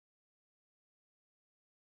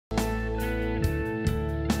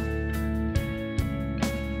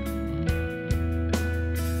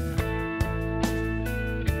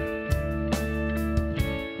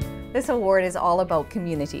This award is all about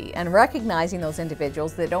community and recognizing those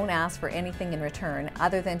individuals that don't ask for anything in return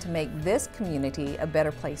other than to make this community a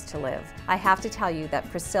better place to live. I have to tell you that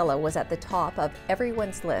Priscilla was at the top of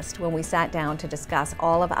everyone's list when we sat down to discuss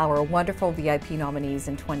all of our wonderful VIP nominees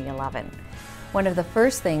in 2011. One of the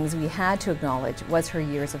first things we had to acknowledge was her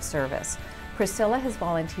years of service. Priscilla has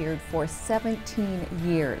volunteered for 17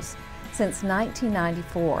 years. Since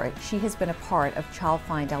 1994, she has been a part of Child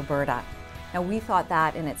Find Alberta. Now, we thought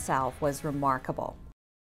that in itself was remarkable.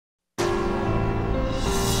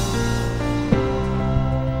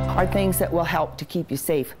 Are things that will help to keep you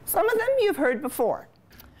safe. Some of them you've heard before.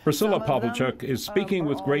 Priscilla Popilchak is speaking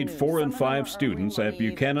with grade 4 and 5 students at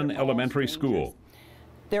Buchanan Elementary School.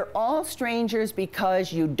 They're all strangers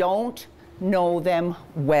because you don't know them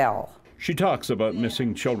well. She talks about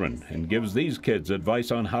missing children and gives these kids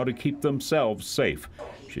advice on how to keep themselves safe.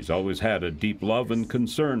 She's always had a deep love and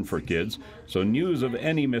concern for kids, so news of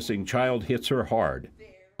any missing child hits her hard.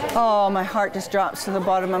 Oh, my heart just drops to the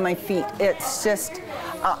bottom of my feet. It's just,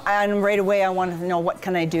 and right away I want to know, what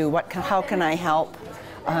can I do? How can I help?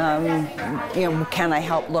 Can I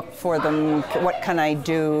help look for them? What can I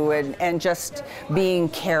do? And just being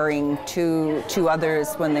caring to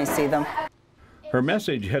others when they see them. Her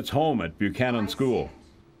message hits home at Buchanan School.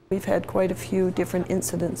 We've had quite a few different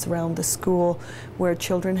incidents around the school where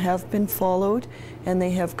children have been followed and they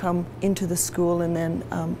have come into the school, and then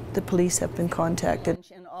the police have been contacted.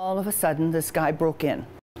 And all of a sudden this guy broke in.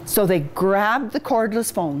 So they grabbed the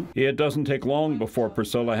cordless phone. It doesn't take long before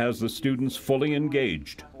Priscilla has the students fully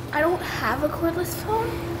engaged. I don't have a cordless phone.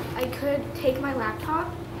 I could take my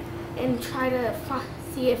laptop and try to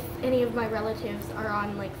see if any of my relatives are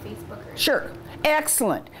on like Facebook or Sure.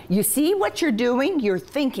 Excellent. You see what you're doing, you're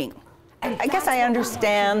thinking. I guess I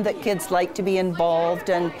understand that kids like to be involved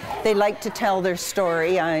and they like to tell their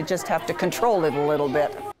story. I just have to control it a little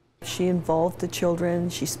bit. She involved the children,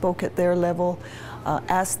 she spoke at their level,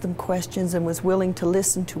 asked them questions, and was willing to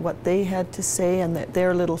listen to what they had to say and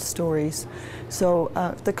their little stories. So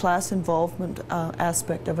the class involvement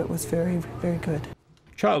aspect of it was very, very good.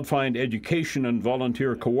 Child Find Education and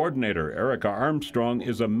Volunteer Coordinator Erica Armstrong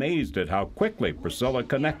is amazed at how quickly Priscilla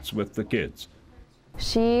connects with the kids.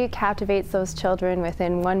 She captivates those children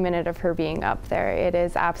within 1 minute of her being up there. It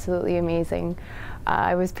is absolutely amazing.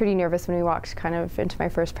 I was pretty nervous when we walked kind of into my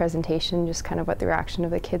first presentation, just kind of what the reaction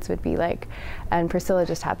of the kids would be like. And Priscilla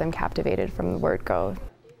just had them captivated from the word go.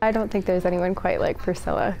 I don't think there's anyone quite like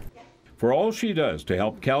Priscilla. For all she does to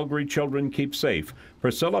help Calgary children keep safe,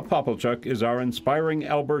 Priscilla Popilchak is our Inspiring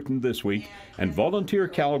Albertan this week and Volunteer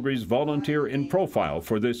Calgary's Volunteer in Profile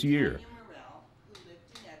for this year.